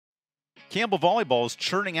Campbell Volleyball is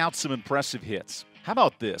churning out some impressive hits. How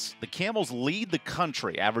about this? The Camels lead the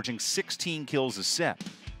country, averaging 16 kills a set.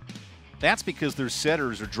 That's because their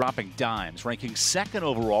setters are dropping dimes, ranking second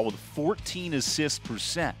overall with 14 assists per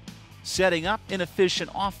set. Setting up an efficient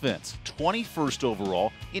offense, 21st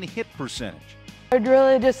overall in hit percentage. I'd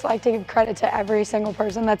really just like to give credit to every single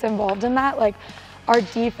person that's involved in that. Like, our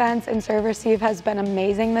defense and serve receive has been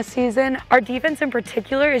amazing this season. Our defense in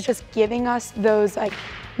particular is just giving us those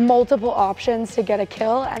multiple options to get a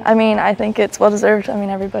kill. And I mean, I think it's well deserved. I mean,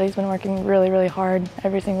 everybody's been working really, really hard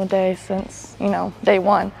every single day since, day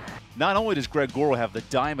one. Not only does Greg Goro have the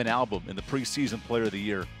Diamond Album in the preseason Player of the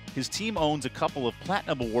Year, his team owns a couple of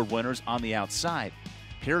Platinum Award winners on the outside.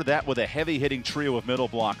 Pair that with a heavy-hitting trio of middle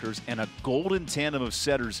blockers and a golden tandem of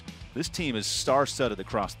setters, this team is star-studded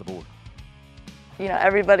across the board.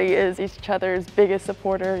 Everybody is each other's biggest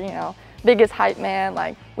supporter, biggest hype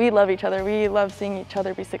man. We love each other. We love seeing each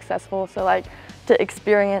other be successful. So to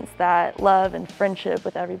experience that love and friendship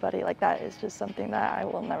with everybody that is just something that I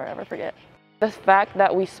will never ever forget. The fact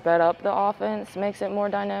that we sped up the offense makes it more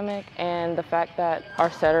dynamic, and the fact that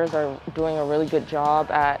our setters are doing a really good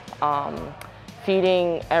job at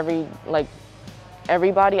feeding everybody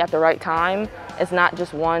at the right time. It's not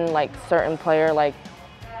just one certain player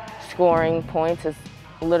scoring points. It's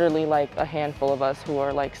literally a handful of us who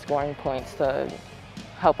are scoring points to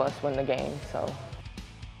help us win the game. So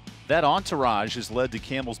that entourage has led to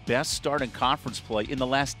Campbell's best start in conference play in the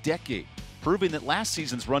last decade, proving that last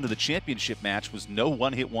season's run to the championship match was no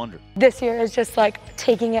one-hit wonder. This year is just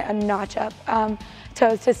taking it a notch up.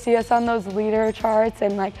 To see us on those leader charts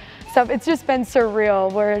and stuff, it's just been surreal.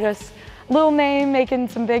 We're just little name making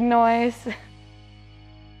some big noise.